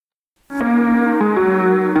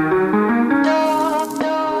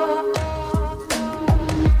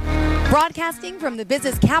Broadcasting from the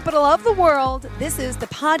business capital of the world, this is the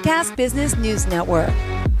Podcast Business News Network.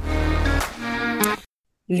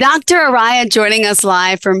 Dr. Arayeh joining us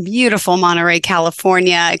live from beautiful Monterey,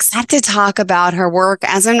 California. Excited to talk about her work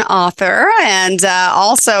as an author and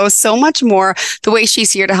also so much more, the way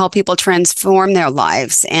she's here to help people transform their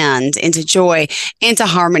lives and into joy, into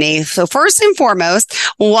harmony. So first and foremost,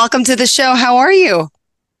 welcome to the show. How are you?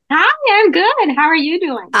 Hi, I'm good. How are you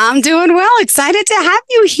doing? I'm doing well. Excited to have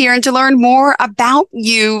you here and to learn more about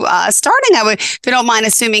you. Starting, if you don't mind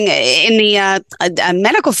assuming, in the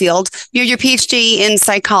medical field, you're your PhD in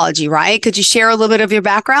psychology, right? Could you share a little bit of your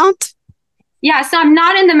background? Yeah, so I'm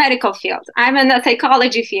not in the medical field. I'm in the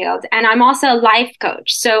psychology field, and I'm also a life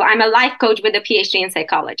coach. So I'm a life coach with a PhD in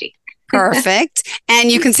psychology. Perfect.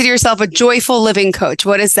 And you consider yourself a joyful living coach.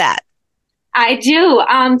 What is that? I do.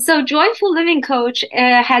 So Joyful Living Coach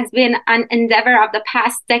has been an endeavor of the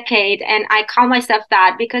past decade, and I call myself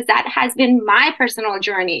that because that has been my personal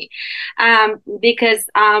journey. Throughout,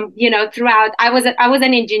 I was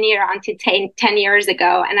an engineer until 10 years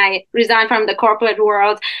ago, and I resigned from the corporate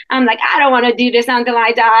world. I'm like, I don't want to do this until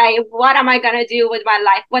I die. What am I going to do with my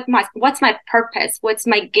life? What's my purpose? What's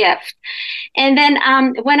my gift? And then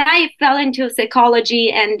when I fell into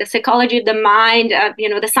psychology and the psychology of the mind,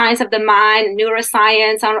 the science of the mind,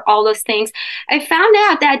 neuroscience, and all those things, I found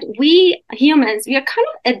out that we humans, we are kind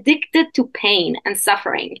of addicted to pain and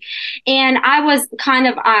suffering. And I was kind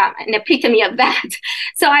of an epitome of that.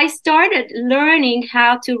 So I started learning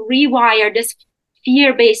how to rewire this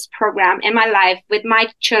fear-based program in my life, with my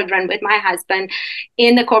children, with my husband,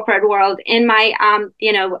 in the corporate world, in my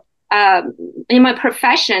in my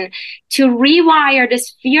profession, to rewire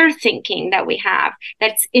this fear thinking that we have,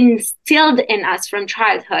 that's instilled in us from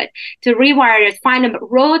childhood, to rewire it, find a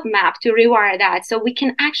roadmap to rewire that so we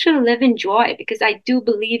can actually live in joy, because I do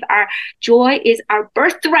believe our joy is our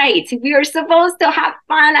birthright. We are supposed to have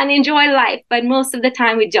fun and enjoy life, but most of the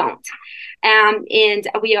time we don't. And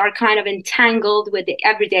we are kind of entangled with the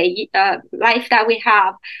everyday life that we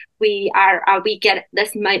have. We get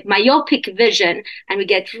this myopic vision, and we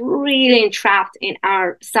get really entrapped in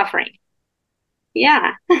our suffering.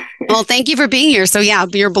 Yeah. Well, thank you for being here. So yeah,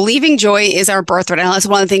 you're believing joy is our birthright. And that's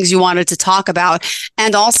one of the things you wanted to talk about,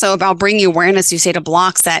 and also about bringing awareness, you say, to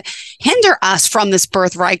blocks that hinder us from this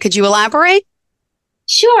birthright. Could you elaborate?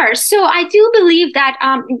 Sure. So I do believe that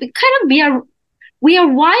we are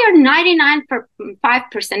wired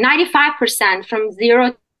 95% from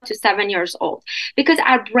 0 to 7 years old, because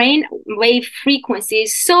our brain wave frequency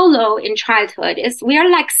is so low in childhood. We are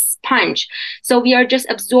like sponge. So we are just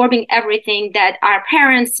absorbing everything that our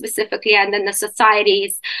parents specifically, and then the society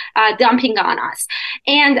is dumping on us.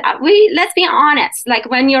 And let's be honest, like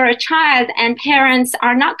when you're a child and parents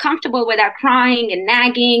are not comfortable with our crying and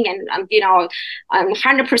nagging and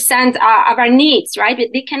 100% of our needs, right?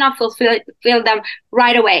 They cannot fulfill them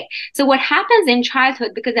right away. So what happens in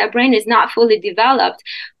childhood, because our brain is not fully developed,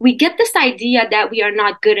 we get this idea that we are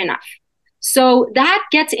not good enough. So that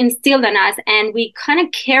gets instilled in us, and we kind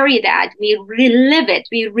of carry that. We relive it.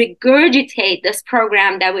 We regurgitate this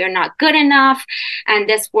program that we are not good enough, and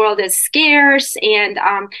this world is scarce, and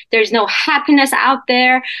there's no happiness out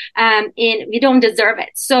there, and we don't deserve it.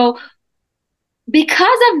 So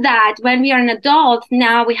because of that, when we are an adult,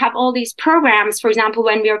 now we have all these programs. For example,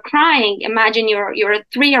 when we are crying, imagine you're a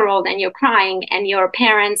 3-year-old and you're crying, and your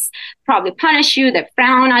parents probably punish you, they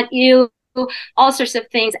frown at you, all sorts of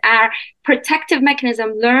things. Our protective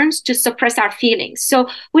mechanism learns to suppress our feelings. So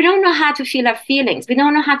we don't know how to feel our feelings. We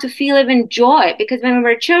don't know how to feel even joy, because when we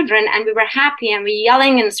were children and we were happy and we were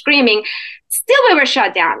yelling and screaming, still we were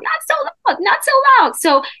shut down. Not so loud.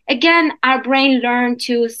 So again, our brain learned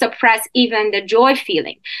to suppress even the joy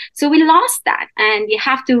feeling. So we lost that, and we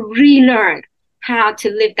have to relearn how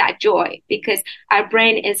to live that joy, because our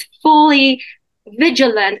brain is fully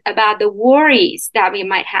vigilant about the worries that we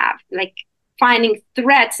might have, like finding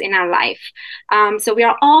threats in our life. So we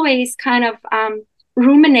are always kind of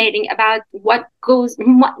ruminating about what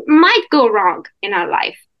might go wrong in our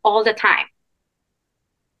life all the time.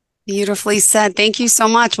 Beautifully said. Thank you so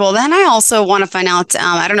much. Well, then I also want to find out,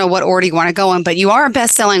 I don't know what order you want to go in, but you are a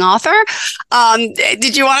best-selling author.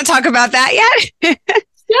 Did you want to talk about that yet?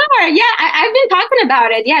 Sure. Yeah, I've been talking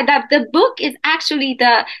about it. Yeah, the book is actually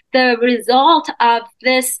the result of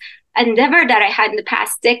this endeavor that I had in the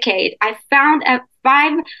past decade. I found a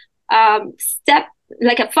 5-step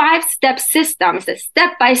like a 5-step system. It's a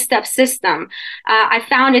step-by-step system. I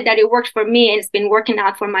found that it worked for me, and it's been working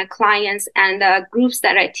out for my clients and the groups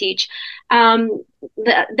that I teach.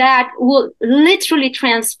 that will literally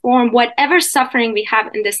transform whatever suffering we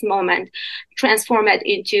have in this moment, transform it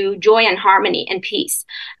into joy and harmony and peace.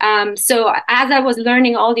 So as I was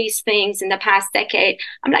learning all these things in the past decade,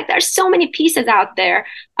 I'm like, there's so many pieces out there.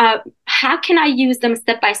 How can I use them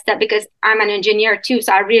step by step? Because I'm an engineer too,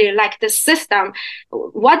 so I really like the system.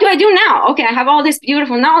 What do I do now? Okay, I have all this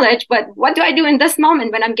beautiful knowledge, but what do I do in this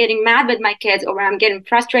moment when I'm getting mad with my kids, or when I'm getting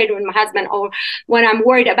frustrated with my husband, or when I'm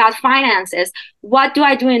worried about finances? What do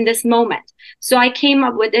I do in this moment? So I came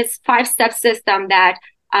up with this 5-step system that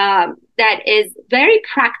is very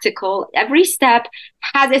practical. Every step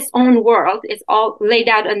has its own world. It's all laid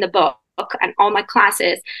out in the book and all my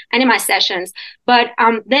classes and in my sessions. But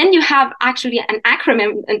then you have actually an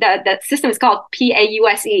acronym, and the system is called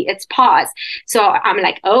PAUSE. It's pause. So I'm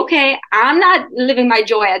like, okay, I'm not living my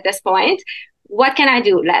joy at this point. What can I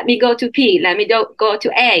do? Let me go to P, let me go to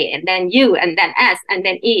A, and then U, and then S, and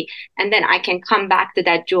then E. And then I can come back to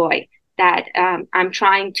that joy that I'm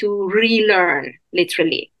trying to relearn,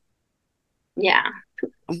 literally. Yeah.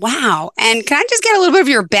 Wow. And can I just get a little bit of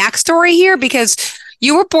your backstory here? Because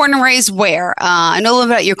you were born and raised where? I know a little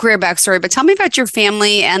bit about your career backstory, but tell me about your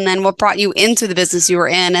family and then what brought you into the business you were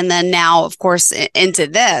in, and then now, of course, into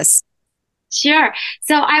this. Sure.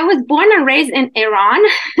 So I was born and raised in Iran,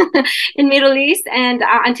 in Middle East, and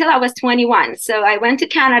until I was 21. So I went to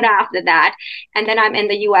Canada after that, and then I'm in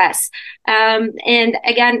the US. And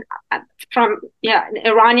again, from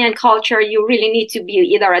Iranian culture, you really need to be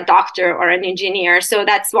either a doctor or an engineer. So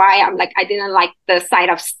that's why I'm like, I didn't like the sight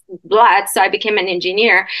of blood, so I became an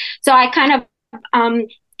engineer. So I kind of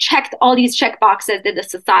checked all these check boxes that the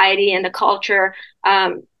society and the culture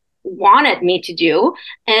wanted me to do.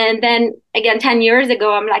 And then again, 10 years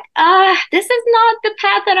ago, I'm like, this is not the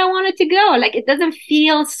path that I wanted to go. Like, it doesn't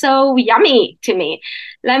feel so yummy to me.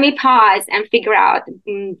 Let me pause and figure out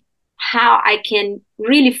how I can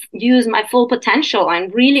really use my full potential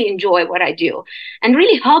and really enjoy what I do and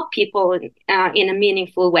really help people in a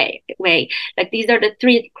meaningful way. Like, these are the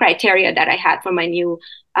 3 criteria that I had for my new,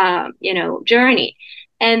 journey.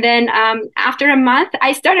 And then after a month,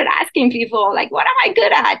 I started asking people, like, what am I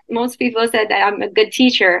good at? Most people said that I'm a good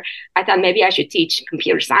teacher. I thought maybe I should teach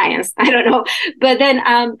computer science. I don't know. But then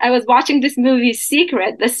I was watching this movie,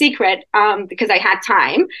 The Secret, because I had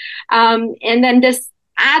time. And then this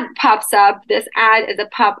ad pops up. This ad is a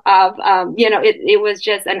pop of, it was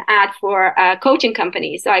just an ad for a coaching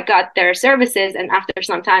company. So I got their services. And after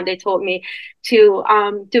some time, they told me to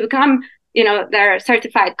become, their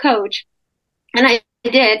certified coach. And I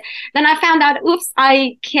did. Then I found out, oops,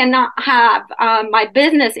 I cannot have my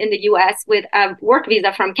business in the US with a work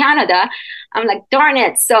visa from Canada. I'm like, darn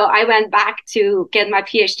it. So I went back to get my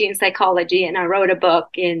PhD in psychology, and I wrote a book.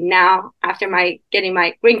 And now, after getting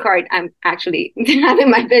my green card, I'm actually having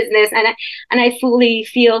my business, and I fully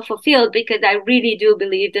feel fulfilled, because I really do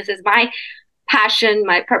believe this is my passion,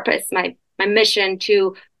 my purpose, my mission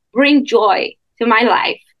to bring joy to my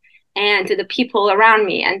life and to the people around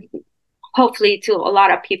me, and hopefully to a lot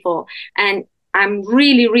of people. And I'm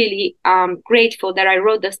really, really grateful that I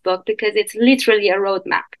wrote this book, because it's literally a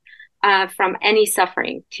roadmap from any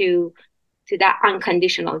suffering to that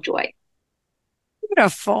unconditional joy.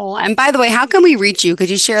 Beautiful. And by the way, how can we reach you? Could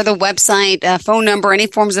you share the website, phone number, any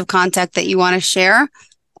forms of contact that you want to share?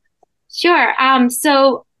 Sure.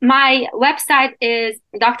 So my website is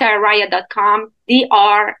drarayeh.com,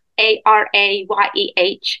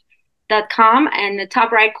 DRARAYEH.com. And the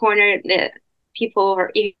top right corner, the people who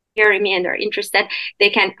are hearing me and they're interested, they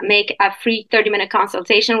can make a free 30-minute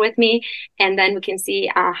consultation with me, and then we can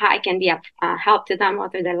see how I can be of help to them or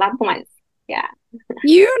to their loved ones. Yeah.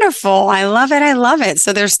 Beautiful. I love it. I love it.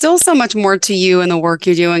 So there's still so much more to you and the work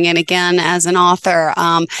you're doing. And again, as an author,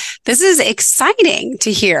 this is exciting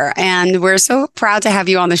to hear. And we're so proud to have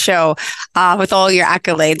you on the show with all your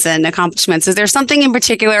accolades and accomplishments. Is there something in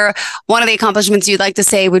particular, one of the accomplishments you'd like to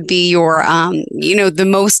say would be your, the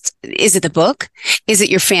most, is it the book? Is it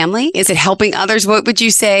your family? Is it helping others? What would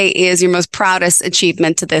you say is your most proudest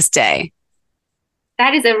achievement to this day?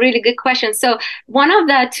 That is a really good question. So one of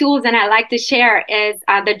the tools that I like to share is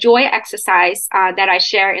the joy exercise that I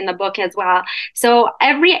share in the book as well. So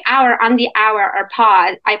every hour on the hour or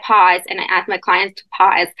I pause and I ask my clients to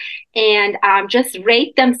pause and just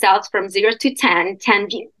rate themselves from 0 to 10, 10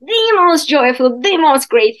 being the most joyful, the most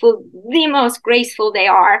grateful, the most graceful they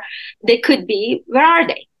could be. Where are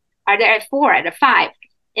they? Are they at 4, at a 5?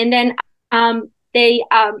 And then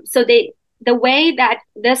the way that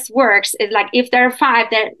this works is like, if there are 5,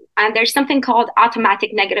 there's something called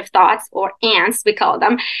automatic negative thoughts, or ants, we call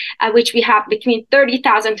them, which we have between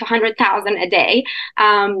 30,000 to 100,000 a day.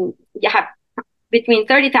 You have between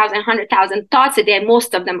 30,000 and 100,000 thoughts a day.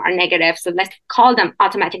 Most of them are negative. So let's call them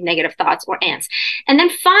automatic negative thoughts or ants. And then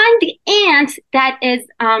find the ant that is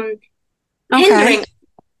hindering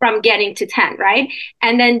from getting to 10, right?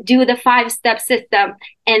 And then do the 5-step system.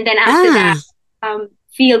 And then after that,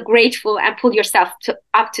 feel grateful and pull yourself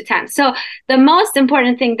up to 10. So the most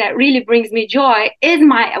important thing that really brings me joy is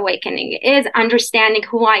my awakening, is understanding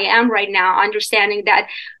who I am right now, understanding that,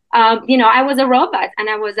 I was a robot and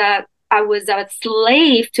I was a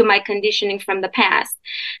slave to my conditioning from the past.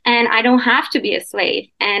 And I don't have to be a slave,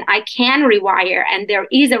 and I can rewire, and there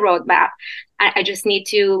is a roadmap. I just need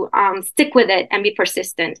to stick with it and be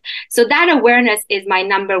persistent. So that awareness is my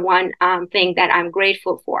number one thing that I'm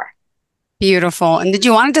grateful for. Beautiful. And did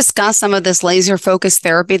you want to discuss some of this laser focused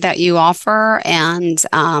therapy that you offer and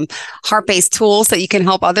heart-based tools that you can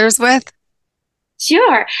help others with?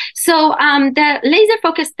 Sure. So the laser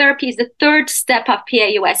focused therapy is the third step of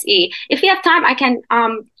PAUSE. If you have time, I can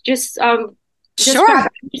just sure.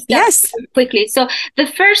 Yes. Quickly. So the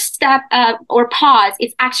first step or pause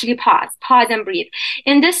is actually pause and breathe.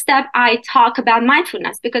 In this step, I talk about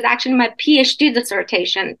mindfulness because actually my PhD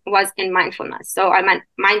dissertation was in mindfulness. So I'm a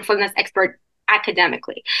mindfulness expert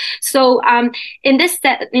academically. So in this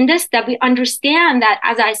step, we understand that,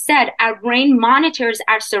 as I said, our brain monitors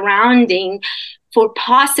our surrounding for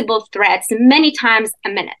possible threats many times a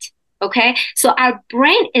minute. Okay. So our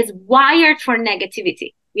brain is wired for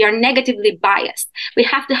negativity. We are negatively biased. We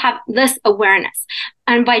have to have this awareness.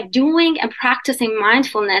 And by doing and practicing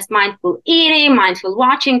mindfulness, mindful eating, mindful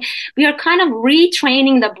watching, we are kind of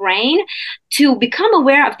retraining the brain to become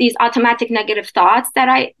aware of these automatic negative thoughts that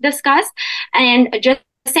I discussed and just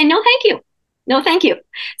say, no, thank you. No, thank you.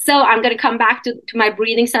 So I'm going to come back to my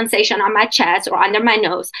breathing sensation on my chest or under my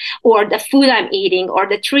nose, or the food I'm eating, or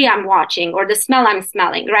the tree I'm watching, or the smell I'm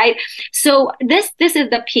smelling, right? So this is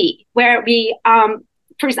the P, where we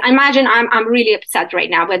first, imagine I'm really upset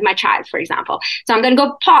right now with my child, for example. So I'm going to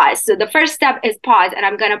go pause. So the first step is pause, and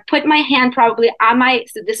I'm going to put my hand probably on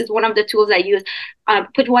so this is one of the tools I use,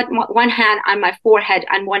 put one hand on my forehead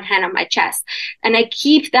and one hand on my chest. And I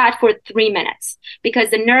keep that for 3 minutes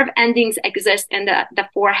because the nerve endings exist in the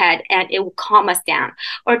forehead and it will calm us down.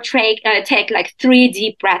 Or take like 3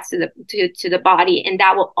 deep breaths to the body, and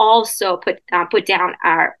that will also put down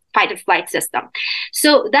our fight or flight system.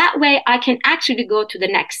 So that way I can actually go to the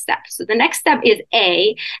next step. So the next step is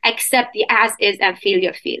A, accept the as is and feel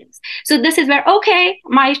your feelings. So this is where, okay,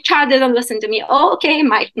 my child didn't listen to me. Oh, okay,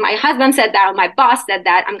 my husband said that, or my boss said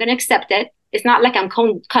that. I'm going to accept it. It's not like I'm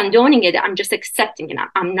condoning it. I'm just accepting it.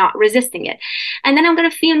 I'm not resisting it. And then I'm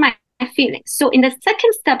going to feel my feelings. So in the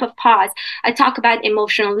second step of pause, I talk about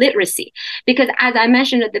emotional literacy, because as I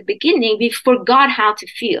mentioned at the beginning, we forgot how to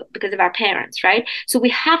feel because of our parents, right? So we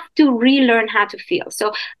have to relearn how to feel.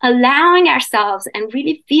 So allowing ourselves and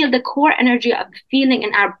really feel the core energy of the feeling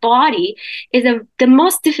in our body is the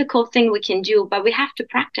most difficult thing we can do, but we have to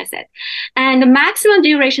practice it. And the maximum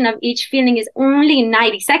duration of each feeling is only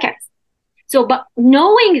 90 seconds. So, but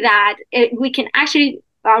knowing that we can actually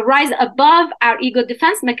rise above our ego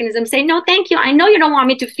defense mechanism, say, no, thank you. I know you don't want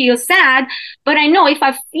me to feel sad, but I know if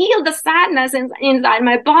I feel the sadness inside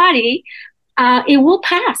my body, it will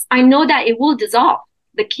pass. I know that it will dissolve.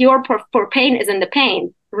 The cure for pain is in the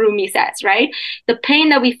pain, Rumi says, right? The pain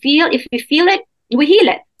that we feel, if we feel it, we heal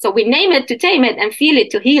it. So we name it to tame it and feel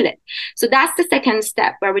it to heal it. So that's the second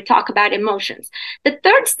step where we talk about emotions. The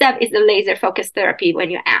third step is the laser focused therapy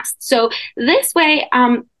when you asked. So this way,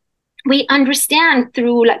 we understand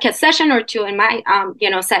through like a session or two in my,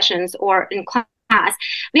 sessions or in class,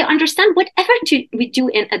 we understand whatever we do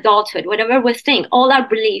in adulthood, whatever we think, all our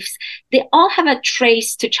beliefs, they all have a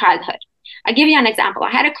trace to childhood. I'll give you an example. I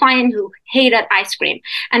had a client who hated ice cream,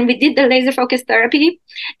 and we did the laser focused therapy,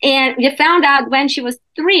 and we found out when she was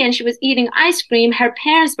 3 and she was eating ice cream, her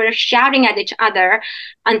parents were shouting at each other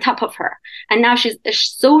on top of her. And now she's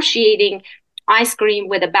associating ice cream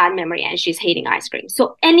with a bad memory, and she's hating ice cream.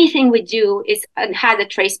 So anything we do has a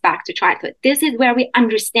trace back to childhood. This is where we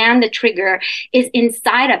understand the trigger is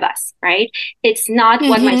inside of us, right? It's not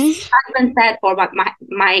what my husband said or what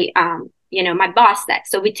my boss said.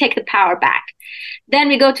 So we take the power back. Then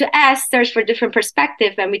we go to S, search for different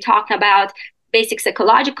perspective, and we talk about basic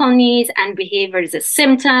psychological needs and behavior as a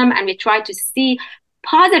symptom, and we try to see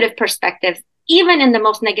positive perspectives even in the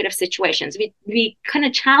most negative situations. We kind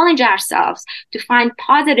of challenge ourselves to find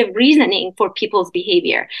positive reasoning for people's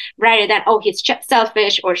behavior rather than, oh, he's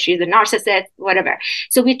selfish or she's a narcissist, whatever.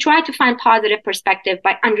 So we try to find positive perspective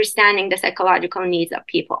by understanding the psychological needs of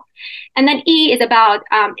people. And then E is about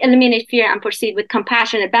eliminate fear and proceed with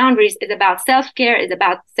compassionate boundaries, is about self-care, is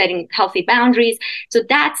about setting healthy boundaries. So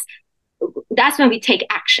that's that's when we take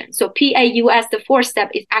action. So PAUS, the fourth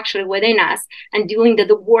step, is actually within us and doing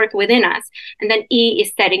the work within us. And then E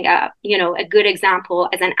is setting up, a good example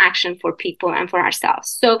as an action for people and for ourselves.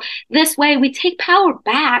 So this way we take power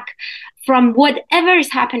back from whatever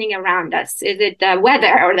is happening around us. Is it the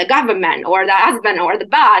weather or the government or the husband or the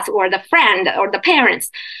boss or the friend or the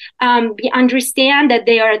parents? We understand that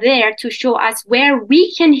they are there to show us where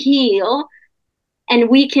we can heal and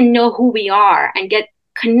we can know who we are and get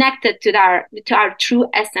connected to our true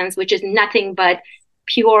essence, which is nothing but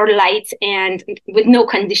pure light and with no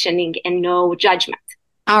conditioning and no judgment.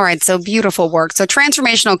 All right. So beautiful work. So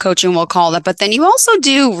transformational coaching, we'll call it. But then you also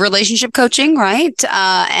do relationship coaching, right?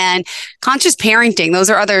 And conscious parenting. Those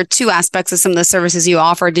are other two aspects of some of the services you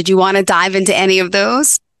offer. Did you want to dive into any of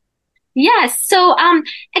those? Yes. So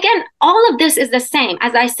again, all of this is the same.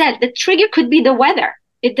 As I said, the trigger could be the weather.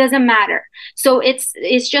 It doesn't matter. So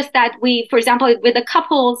it's just that we, for example, with the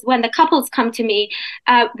couples, when the couples come to me,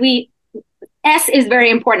 S is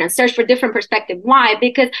very important. Search for different perspective. Why?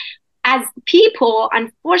 Because as people,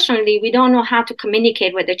 unfortunately, we don't know how to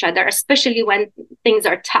communicate with each other, especially when things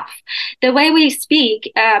are tough. The way we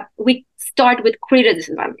speak, we start with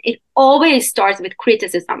criticism. It always starts with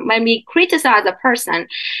criticism. When we criticize a person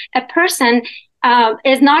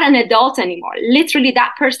is not an adult anymore. Literally,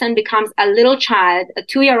 that person becomes a little child, a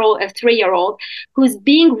 2-year-old, a 3-year-old, who's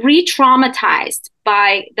being re-traumatized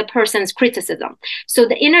by the person's criticism. So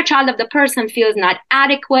the inner child of the person feels not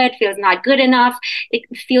adequate, feels not good enough. It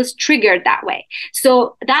feels triggered that way.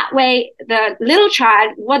 So that way, the little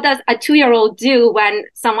child, what does a 2-year-old do when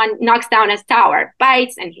someone knocks down his tower?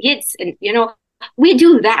 Bites and hits and, we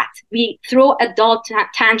do that. We throw adult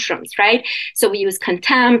tantrums, right? So we use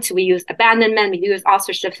contempt, we use abandonment, we use all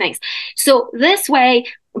sorts of things. So this way,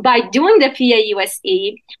 by doing the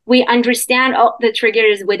PAUSE, we understand the trigger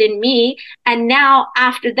is within me. And now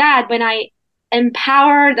after that, when I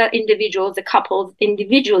empower the individuals, the couples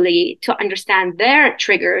individually to understand their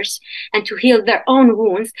triggers and to heal their own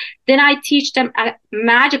wounds, then I teach them a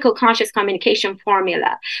magical conscious communication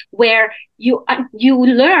formula where you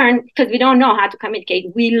learn, because we don't know how to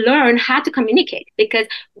communicate, we learn how to communicate. Because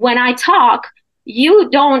when I talk, you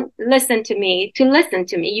don't listen to me to listen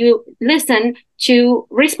to me. You listen to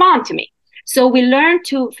respond to me. So we learn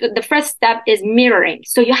the first step is mirroring.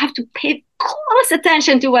 So you have to pay close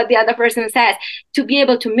attention to what the other person says to be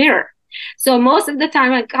able to mirror. So most of the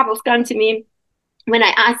time when couples come to me, when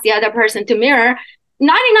I ask the other person to mirror,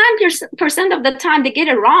 99% of the time they get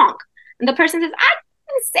it wrong. And the person says, I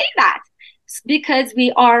didn't say that. It's because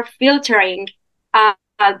we are filtering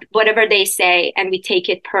whatever they say and we take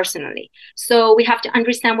it personally. So we have to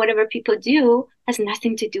understand whatever people do has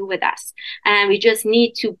nothing to do with us. And we just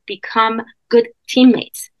need to become good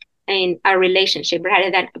teammates in our relationship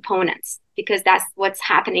rather than opponents, because that's what's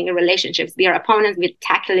happening in relationships. We are opponents, we're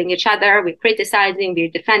tackling each other, we're criticizing,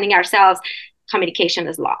 we're defending ourselves. Communication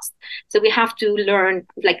is lost. So we have to learn,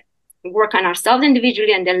 work on ourselves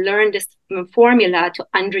individually and then learn this formula to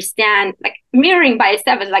understand, mirroring by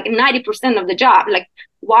itself is 90% of the job.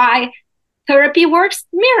 Why therapy works?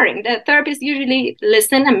 Mirroring. The therapist usually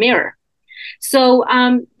listen and mirror. So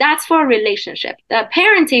that's for a relationship. The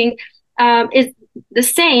parenting is the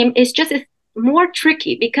same. It's just it's more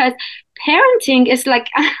tricky because parenting is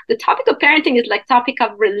the topic of parenting is topic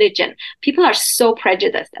of religion. People are so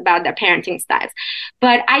prejudiced about their parenting styles.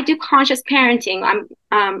 But I do conscious parenting.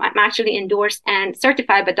 I'm actually endorsed and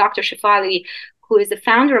certified by Dr. Shefali, who is the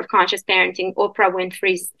founder of Conscious Parenting, Oprah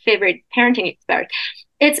Winfrey's favorite parenting expert.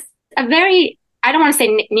 It's a very, I don't want to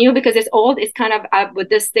say new because it's old. It's kind of a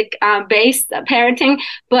Buddhistic based parenting,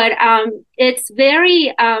 but it's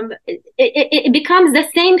very, it becomes the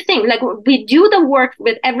same thing. We do the work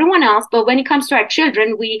with everyone else, but when it comes to our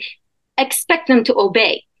children, we expect them to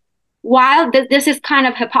obey. While this is kind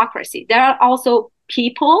of hypocrisy. There are also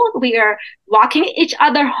people, we are walking each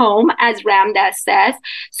other home, as Ramdas says.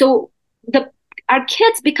 So our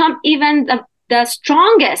kids become even the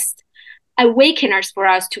strongest awakeners for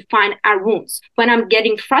us to find our wounds. When I'm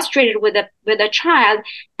getting frustrated with a child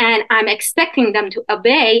and I'm expecting them to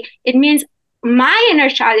obey, it means my inner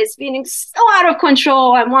child is feeling so out of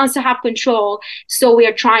control and wants to have control. So we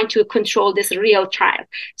are trying to control this real child.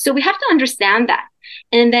 So we have to understand that.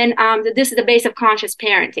 And then this is the base of conscious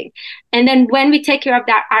parenting. And then when we take care of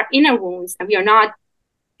our inner wounds and we are not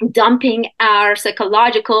dumping our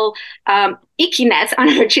psychological ickiness on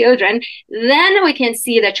our children, then we can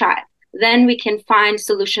see the child. Then we can find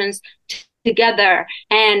solutions together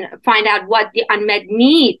and find out what the unmet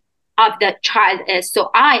need of the child is. So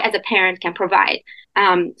I, as a parent, can provide.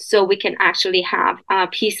 So we can actually have a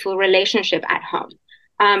peaceful relationship at home.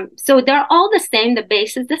 So they're all the same. The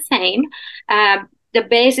base is the same. The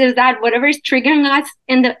base is that whatever is triggering us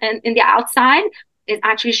in the outside is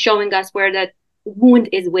actually showing us where the wound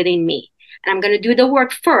is within me. And I'm going to do the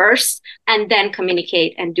work first and then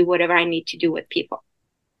communicate and do whatever I need to do with people.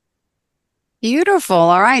 Beautiful.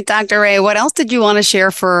 All right, Dr. Arayeh, what else did you want to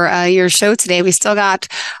share for your show today? We still got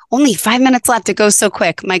only 5 minutes left. It goes so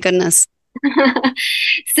quick. My goodness.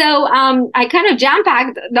 So I kind of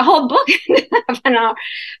jam-packed the whole book in half an hour.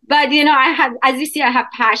 But, as you see, I have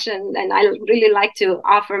passion and I really like to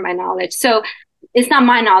offer my knowledge. So it's not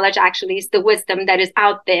my knowledge, actually. It's the wisdom that is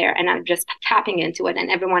out there and I'm just tapping into it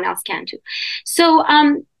and everyone else can too. So,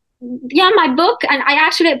 my book, and I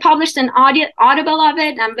actually published an audible of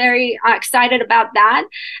it. I'm very excited about that.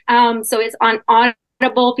 So it's on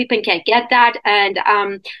Audible. People can get that. And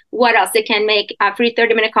what else? They can make a free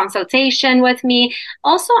 30-minute consultation with me.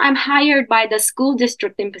 Also, I'm hired by the school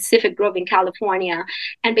district in Pacific Grove in California.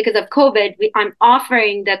 And because of COVID, I'm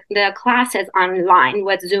offering the classes online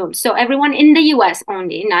with Zoom. So everyone in the US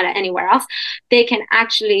only, not anywhere else, they can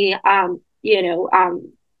actually,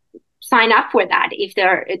 sign up for that if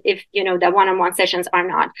the one-on-one sessions are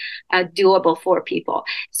not doable for people.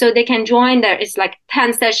 So they can join there. It's like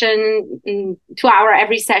 10 session, 2 hour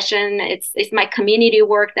every session. It's my community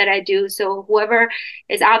work that I do. So whoever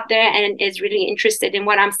is out there and is really interested in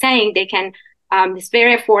what I'm saying, they can, it's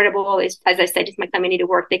very affordable. As I said, it's my community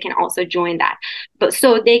work. They can also join that. But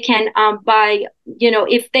so they can buy,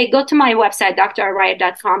 if they go to my website,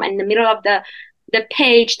 drarayeh.com, and in the middle of the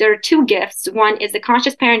page, there are 2 gifts. One is the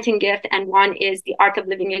conscious parenting gift, and one is the art of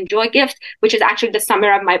living in joy gift, which is actually the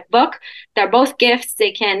summary of my book. They're both gifts.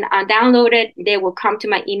 They can download it. They will come to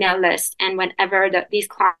my email list. And whenever these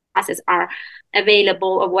classes are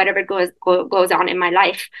available or whatever goes on in my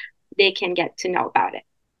life, they can get to know about it.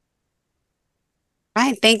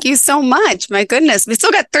 Right. Thank you so much. My goodness. We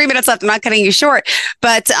still got 3 minutes left. I'm not cutting you short.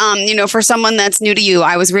 But, for someone that's new to you,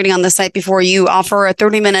 I was reading on the site before, you offer a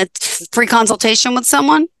 30-minute free consultation with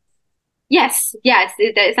someone? Yes.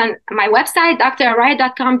 It's on my website,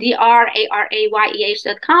 drarayeh.com,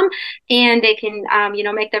 drarayeh.com. And they can,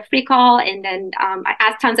 make their free call. And then I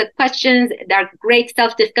ask tons of questions. They're great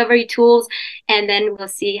self-discovery tools. And then we'll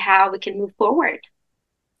see how we can move forward.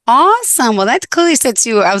 Awesome. Well, that clearly says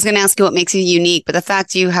you. I was going to ask you what makes you unique, but the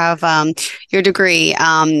fact you have your degree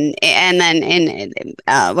and then in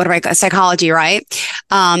psychology, right?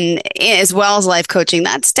 As well as life coaching,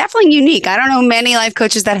 that's definitely unique. I don't know many life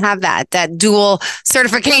coaches that have that dual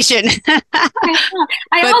certification.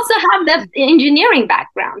 I also have the engineering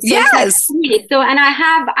background. So yes. So, and I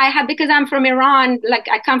have because I'm from Iran, like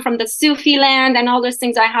I come from the Sufi land and all those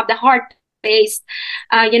things. I have the heart based,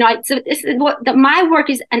 my work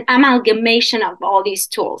is an amalgamation of all these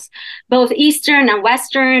tools, both Eastern and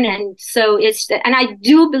Western. And so and I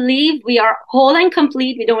do believe we are whole and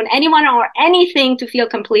complete. We don't want anyone or anything to feel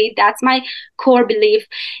complete. That's my core belief.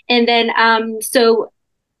 And then, so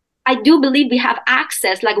I do believe we have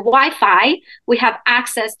access, like Wi-Fi, we have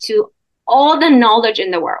access to all the knowledge in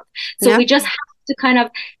the world. So we just have to kind of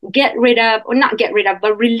but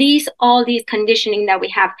release all these conditioning that we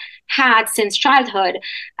have had since childhood,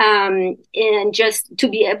 and just to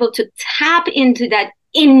be able to tap into that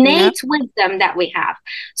innate wisdom that we have.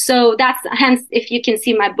 So that's hence, if you can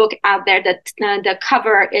see my book out there, that the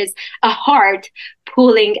cover is a heart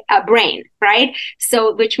pulling a brain, right?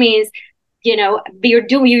 So which means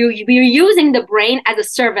we're using the brain as a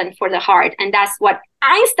servant for the heart. And that's what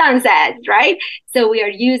Einstein said, right? So we are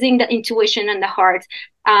using the intuition and the heart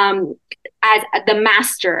as the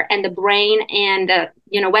master, and the brain and the,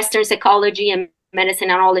 Western psychology and medicine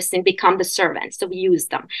and all this thing become the servants. So we use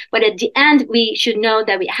them. But at the end, we should know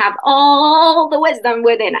that we have all the wisdom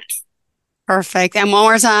within us. Perfect. And one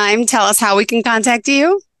more time, tell us how we can contact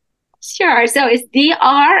you. Sure. So it's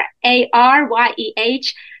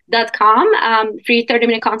drarayeh.com, free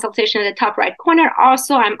 30-minute consultation at the top right corner.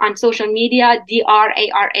 Also, I'm on social media,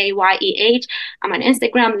 drarayeh. I'm on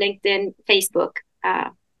Instagram, LinkedIn, Facebook,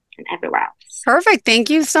 and everywhere else. Perfect.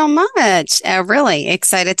 Thank you so much. Really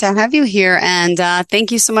excited to have you here. And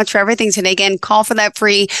thank you so much for everything today. Again, call for that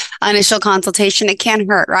free initial consultation. It can't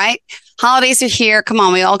hurt, right? Holidays are here. Come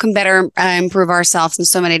on, we all can better improve ourselves in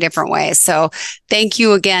so many different ways. So thank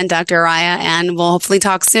you again, Dr. Arayeh, and we'll hopefully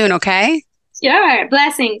talk soon, okay? Sure.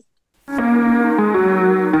 Blessings.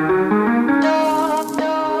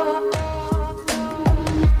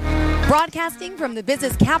 Broadcasting from the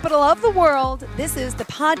business capital of the world, this is the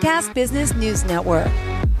Podcast Business News Network.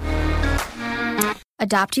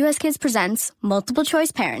 Adopt US Kids presents Multiple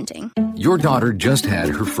Choice Parenting. Your daughter just had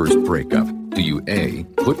her first breakup. Do you A,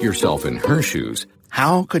 put yourself in her shoes?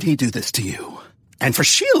 How could he do this to you? And for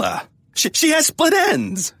Sheila, she has split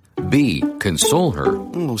ends. B. Console her.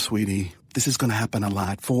 Oh, sweetie, this is going to happen a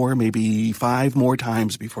lot. 4, maybe 5 more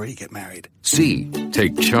times before you get married. C.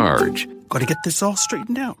 Take charge. Got to get this all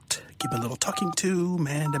straightened out. Give a little talking to,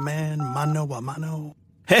 man to man, mano a mano.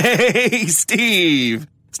 Hey, Steve.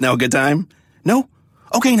 It's now a good time? No?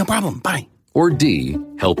 Okay, no problem. Bye. Or D.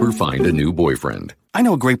 Help her find a new boyfriend. I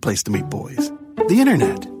know a great place to meet boys. The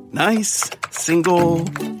internet. Nice, single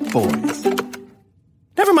boys.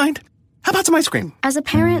 Never mind. How about some ice cream? As a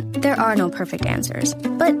parent, there are no perfect answers.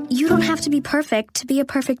 But you don't have to be perfect to be a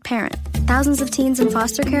perfect parent. Thousands of teens in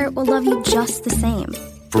foster care will love you just the same.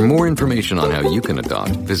 For more information on how you can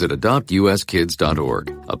adopt, visit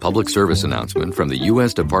adoptuskids.org. A public service announcement from the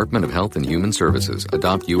U.S. Department of Health and Human Services,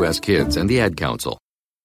 Adopt U.S. Kids, and the Ad Council.